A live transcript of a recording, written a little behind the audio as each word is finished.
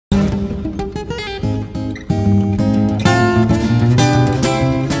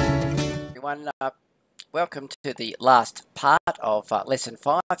everyone. Welcome to the last part of Lesson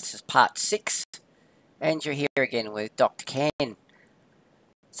 5. This is Part 6, and you're here again with Dr. Ken.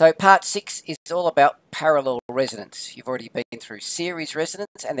 So Part 6 is all about parallel resonance. You've already been through series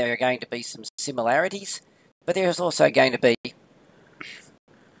resonance, and there are going to be some similarities, but there is also going to be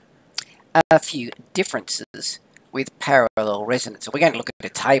a few differences with parallel resonance. So we're going to look at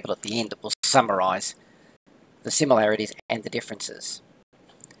a table at the end that will summarise the similarities and the differences.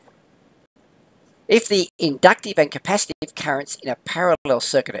 If the inductive and capacitive currents in a parallel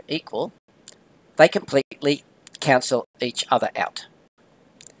circuit are equal, they completely cancel each other out.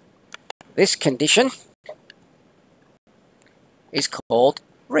 This condition is called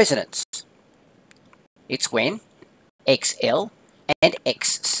resonance. It's when XL and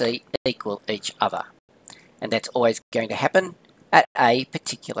XC equal each other. And that's always going to happen at a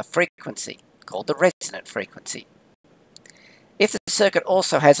particular frequency, called the resonant frequency. If the circuit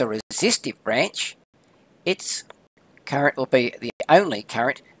also has a resistive branch, its current will be the only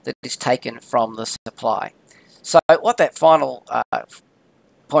current that is taken from the supply. So what that final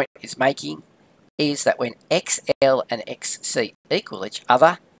point is making is that when XL and XC equal each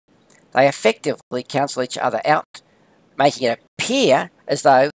other, they effectively cancel each other out, making it appear as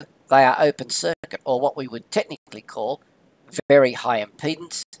though they are open circuit, or what we would technically call very high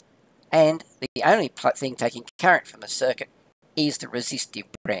impedance, and the only thing taking current from the circuit is the resistive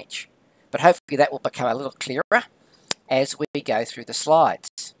branch. But hopefully that will become a little clearer as we go through the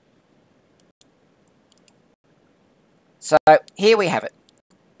slides. So here we have it.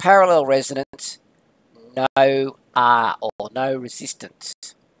 Parallel resonance, no R or no resistance.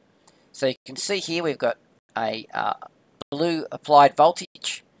 So you can see here we've got a blue applied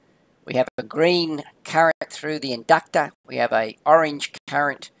voltage. We have a green current through the inductor. We have an orange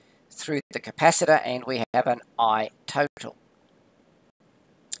current through the capacitor, and we have an I total.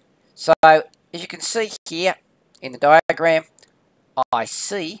 So, as you can see here in the diagram,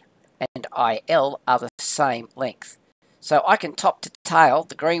 IC and IL are the same length. So I can top to tail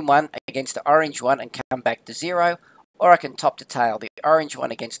the green one against the orange one and come back to 0, or I can top to tail the orange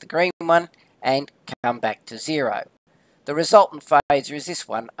one against the green one and come back to 0. The resultant phasor is this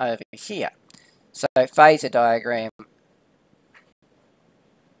one over here. So phasor diagram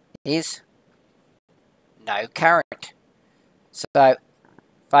is no current. So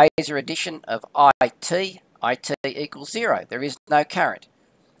phasor addition of IT equals 0. There is no current.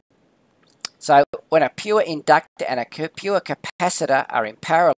 So when a pure inductor and a pure capacitor are in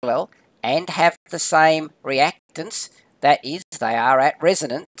parallel and have the same reactance, that is, they are at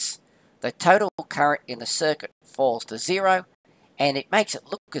resonance, the total current in the circuit falls to 0, and it makes it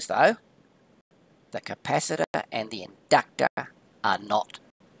look as though the capacitor and the inductor are not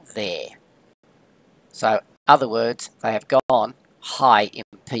there. So, in other words, they have gone high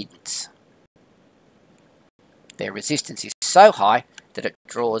impedance. Their resistance is so high that it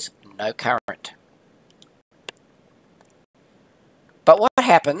draws no current. But what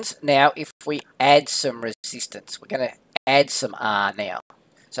happens now if we add some resistance? We're going to add some R now.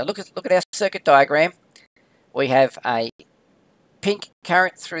 So look at our circuit diagram. We have a pink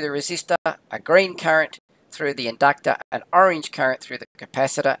current through the resistor, a green current through the inductor, an orange current through the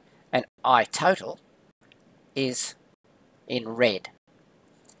capacitor, and I total is in red.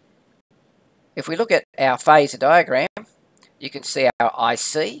 If we look at our phasor diagram, you can see our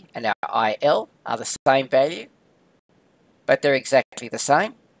IC and our IL are the same value, but they're exactly the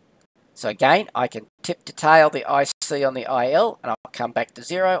same. So again, I can tip to tail the IC on the IL and I'll come back to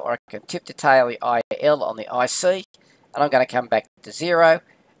 0, or I can tip to tail the IL on the IC and I'm going to come back to 0,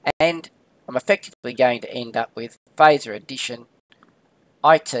 and I'm effectively going to end up with phasor addition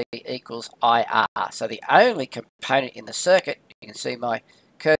IT equals IR. So the only component in the circuit, you can see my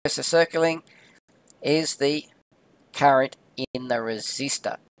cursor circling, is the current in the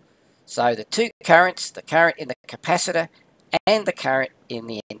resistor. So the two currents, the current in the capacitor and the current in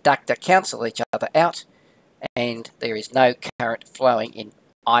the inductor, cancel each other out, and there is no current flowing in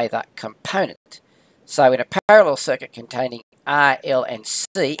either component. So in a parallel circuit containing R, L and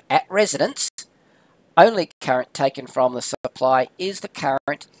C at resonance, only current taken from the supply is the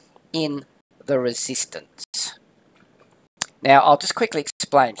current in the resistance. Now I'll just quickly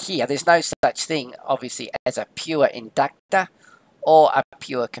explain here. There's no such thing obviously as a pure inductor or a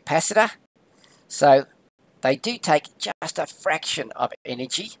pure capacitor. So they do take just a fraction of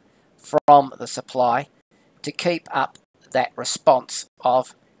energy from the supply to keep up that response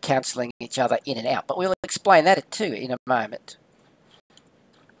of cancelling each other in and out. But we'll explain that too in a moment.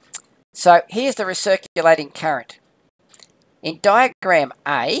 So here's the recirculating current. In diagram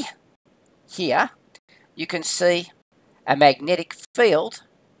A, here, you can see a magnetic field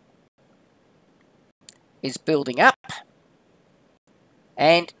is building up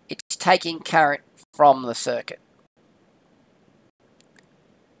and it's taking current from the circuit.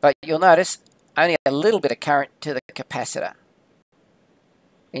 But you'll notice only a little bit of current to the capacitor.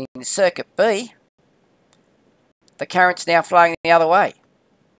 In circuit B, the current's now flowing the other way.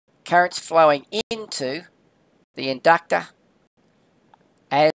 Current's flowing into the inductor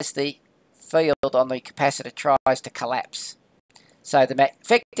as the field on the capacitor tries to collapse. So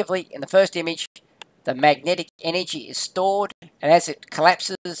effectively, in the first image, the magnetic energy is stored, and as it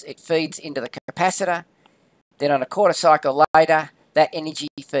collapses, it feeds into the capacitor. Then on a quarter cycle later, that energy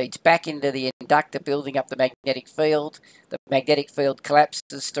feeds back into the inductor, building up the magnetic field. The magnetic field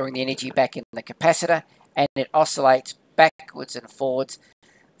collapses, storing the energy back in the capacitor, and it oscillates backwards and forwards.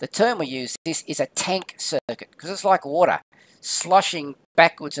 The term we use this is a tank circuit, because it's like water, sloshing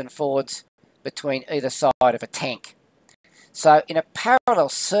backwards and forwards between either side of a tank. So in a parallel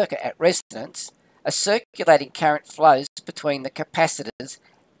circuit at resonance, a circulating current flows between the capacitors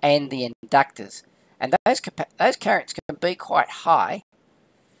and the inductors. And those currents can be quite high,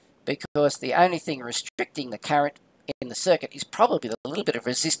 because the only thing restricting the current in the circuit is probably a little bit of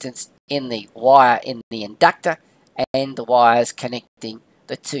resistance in the wire in the inductor and the wires connecting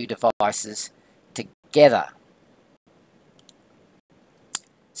the two devices together.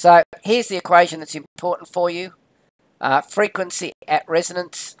 So here's the equation that's important for you. Frequency at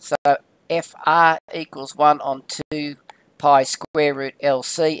resonance, so FR equals 1 on 2 pi square root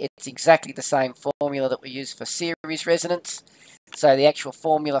LC. It's exactly the same formula that we use for series resonance. So the actual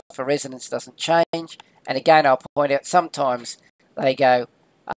formula for resonance doesn't change. And again, I'll point out sometimes they go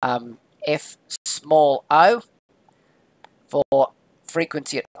F small o for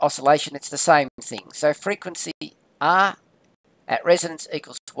frequency at oscillation. It's the same thing. So frequency R at resonance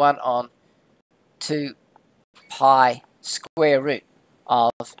equals 1 on 2 pi square root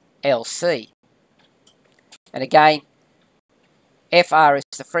of LC. And again, FR is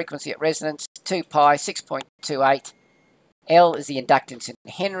the frequency at resonance, 2 pi, 6.28. L is the inductance in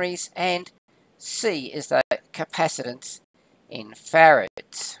henries, and C is the capacitance in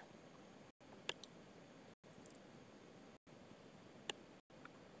farads.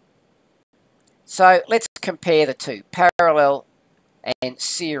 So let's compare the two, parallel and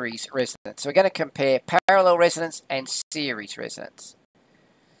series resonance. So we're going to compare parallel resonance and series resonance.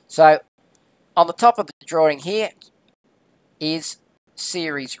 So on the top of the drawing here is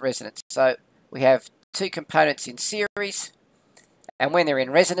series resonance. So we have two components in series, and when they're in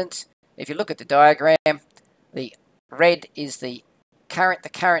resonance, if you look at the diagram, the red is the current. The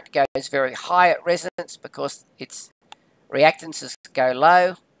current goes very high at resonance because its reactances go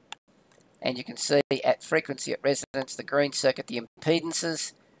low, and you can see at frequency at resonance, the green circuit, the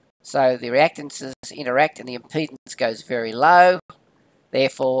impedances. So the reactances interact and the impedance goes very low,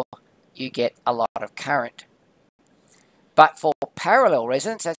 therefore you get a lot of current. But for parallel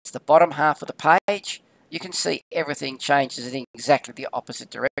resonance, that's the bottom half of the page, you can see everything changes in exactly the opposite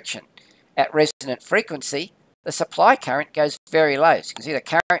direction. At resonant frequency, the supply current goes very low. So you can see the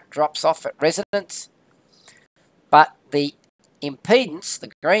current drops off at resonance, but the impedance,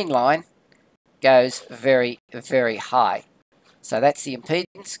 the green line, goes very, very high. So that's the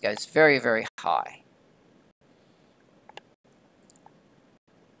impedance, goes very, very high.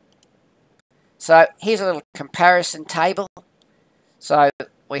 So here's a little comparison table. So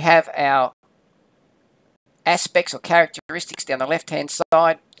we have our aspects or characteristics down the left-hand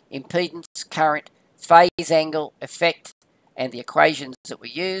side: impedance, current, phase angle, effect, and the equations that we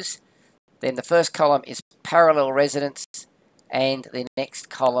use. Then the first column is parallel resonance, and the next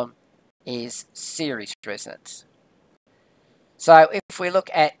column is series resonance. So if we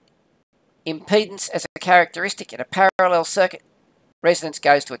look at impedance as a characteristic in a parallel circuit, resonance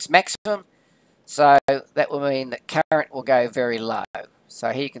goes to its maximum, so that will mean that current will go very low. So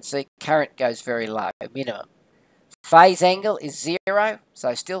here you can see current goes very low, minimum. Phase angle is 0,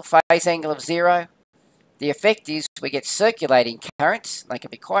 so still phase angle of 0. The effect is we get circulating currents, they can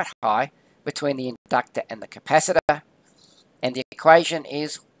be quite high, between the inductor and the capacitor. And the equation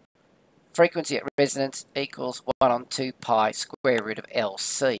is frequency at resonance equals 1 on 2 pi square root of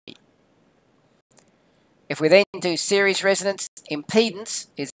LC. If we then do series resonance, impedance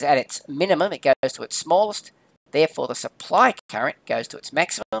is at its minimum, it goes to its smallest, therefore the supply current goes to its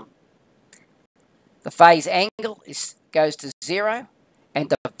maximum. The phase angle goes to 0, and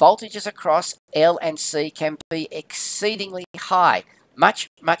the voltages across L and C can be exceedingly high, much,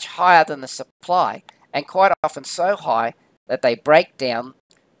 much higher than the supply, and quite often so high that they break down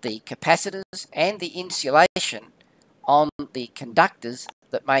the capacitors and the insulation on the conductors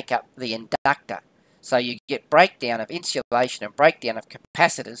that make up the inductor. So you get breakdown of insulation and breakdown of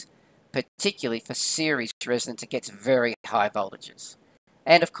capacitors particularly for series resonance, it gets very high voltages.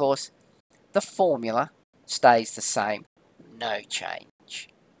 And of course, the formula stays the same, no change.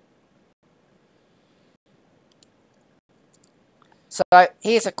 So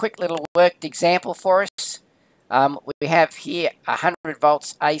here's a quick little worked example for us. We have here 100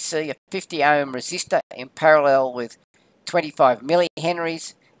 volts AC, a 50 ohm resistor in parallel with 25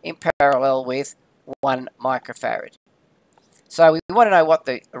 millihenries in parallel with 1 microfarad. So we want to know what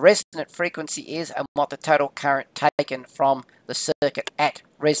the resonant frequency is and what the total current taken from the circuit at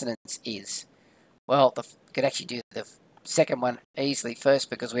resonance is. Well, we could actually do the second one easily first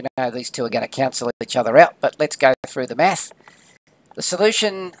because we know these two are going to cancel each other out, but let's go through the math. The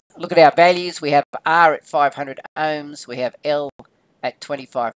solution, look at our values. We have R at 500 ohms, we have L at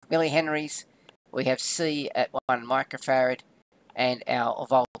 25 millihenries, we have C at 1 microfarad, and our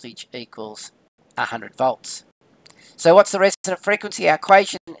voltage equals 100 volts. So what's the resonant frequency? Our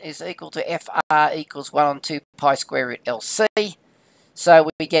equation is equal to FR equals 1 on 2 pi square root LC. So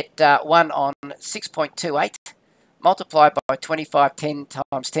we get 1 on 6.28 multiplied by 25 10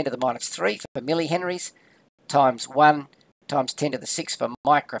 times 10 to the minus 3 for millihenries times 1 times 10 to the 6 for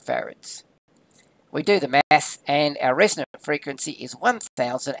microfarads. We do the math and our resonant frequency is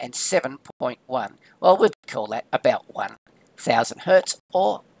 1007.1. Well, we'd call that about 1000 hertz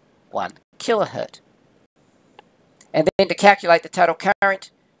or 1 kilohertz. And then to calculate the total current,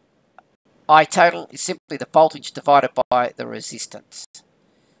 I total is simply the voltage divided by the resistance.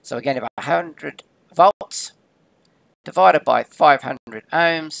 So we're going to have 100 volts divided by 500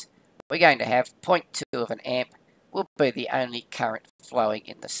 ohms. We're going to have 0.2 of an amp will be the only current flowing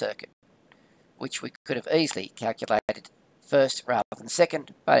in the circuit, which we could have easily calculated first rather than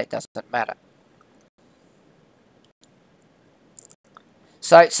second, but it doesn't matter.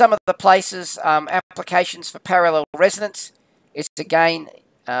 So some of the places, applications for parallel resonance, is again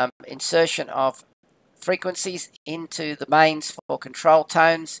insertion of frequencies into the mains for control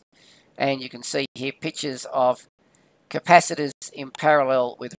tones, and you can see here pictures of capacitors in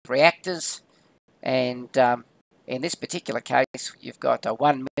parallel with reactors, and in this particular case you've got a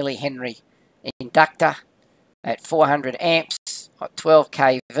 1 millihenry inductor at 400 amps at 12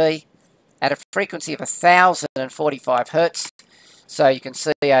 kV at a frequency of 1045 hertz. So you can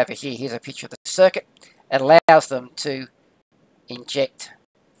see over here, here's a picture of the circuit. It allows them to inject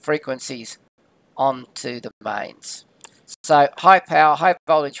frequencies onto the mains. So high power, high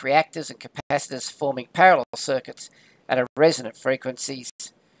voltage reactors and capacitors forming parallel circuits at a resonant frequencies,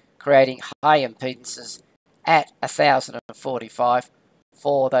 creating high impedances at 1045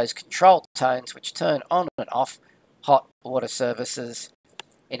 for those control tones which turn on and off hot water services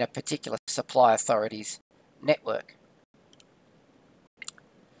in a particular supply authority's network.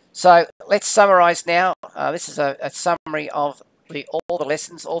 So let's summarize now. This is a summary of all the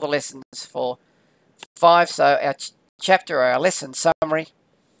lessons for 5. So our chapter, or our lesson summary.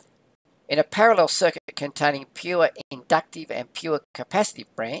 In a parallel circuit containing pure inductive and pure capacitive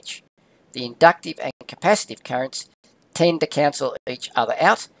branch, the inductive and capacitive currents tend to cancel each other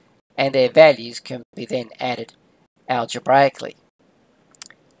out, and their values can be then added algebraically.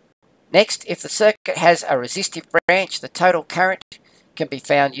 Next, if the circuit has a resistive branch, the total current can be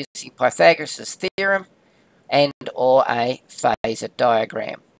found using Pythagoras' theorem and or a phasor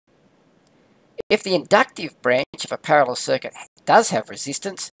diagram. If the inductive branch of a parallel circuit does have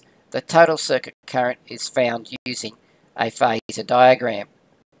resistance, the total circuit current is found using a phasor diagram.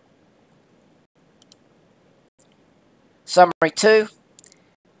 Summary 2.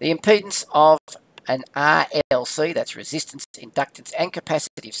 The impedance of an RLC, that's resistance, inductance and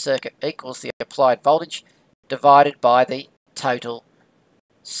capacitive circuit, equals the applied voltage divided by the total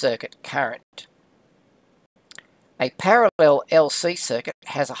circuit current. A parallel LC circuit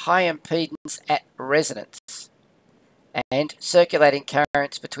has a high impedance at resonance, and circulating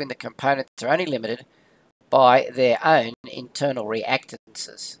currents between the components are only limited by their own internal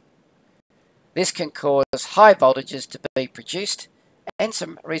reactances. This can cause high voltages to be produced and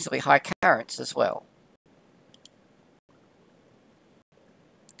some reasonably high currents as well.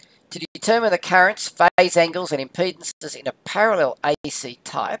 To determine the currents, phase angles and impedances in a parallel AC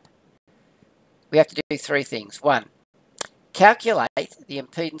type, we have to do 3 things. 1. Calculate the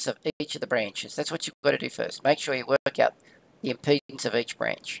impedance of each of the branches. That's what you've got to do first. Make sure you work out the impedance of each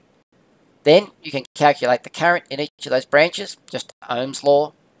branch. Then you can calculate the current in each of those branches, just Ohm's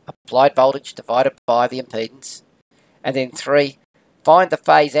law, applied voltage divided by the impedance. And then 3, find the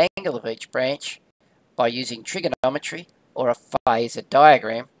phase angle of each branch by using trigonometry or a phasor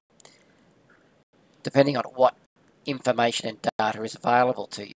diagram, depending on what information and data is available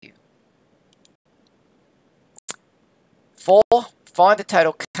to you. 4, find the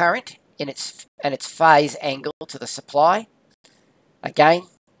total current its phase angle to the supply. Again,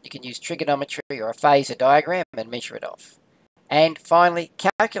 you can use trigonometry or a phasor diagram and measure it off. And finally,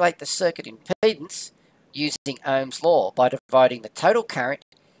 calculate the circuit impedance using Ohm's law by dividing the total current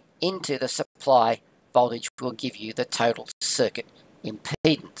into the supply voltage will give you the total circuit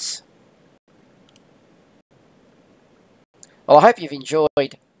impedance. Well, I hope you've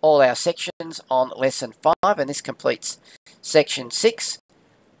enjoyed all our sections on Lesson 5, and this completes Section 6.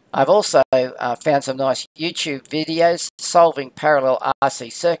 I've also found some nice YouTube videos solving parallel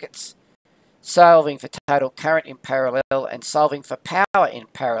RC circuits, solving for total current in parallel, and solving for power in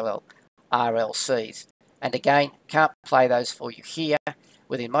parallel RLCs. And again, can't play those for you here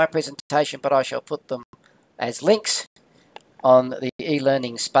within my presentation, but I shall put them as links on the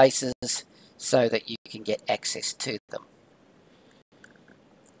e-learning spaces so that you can get access to them.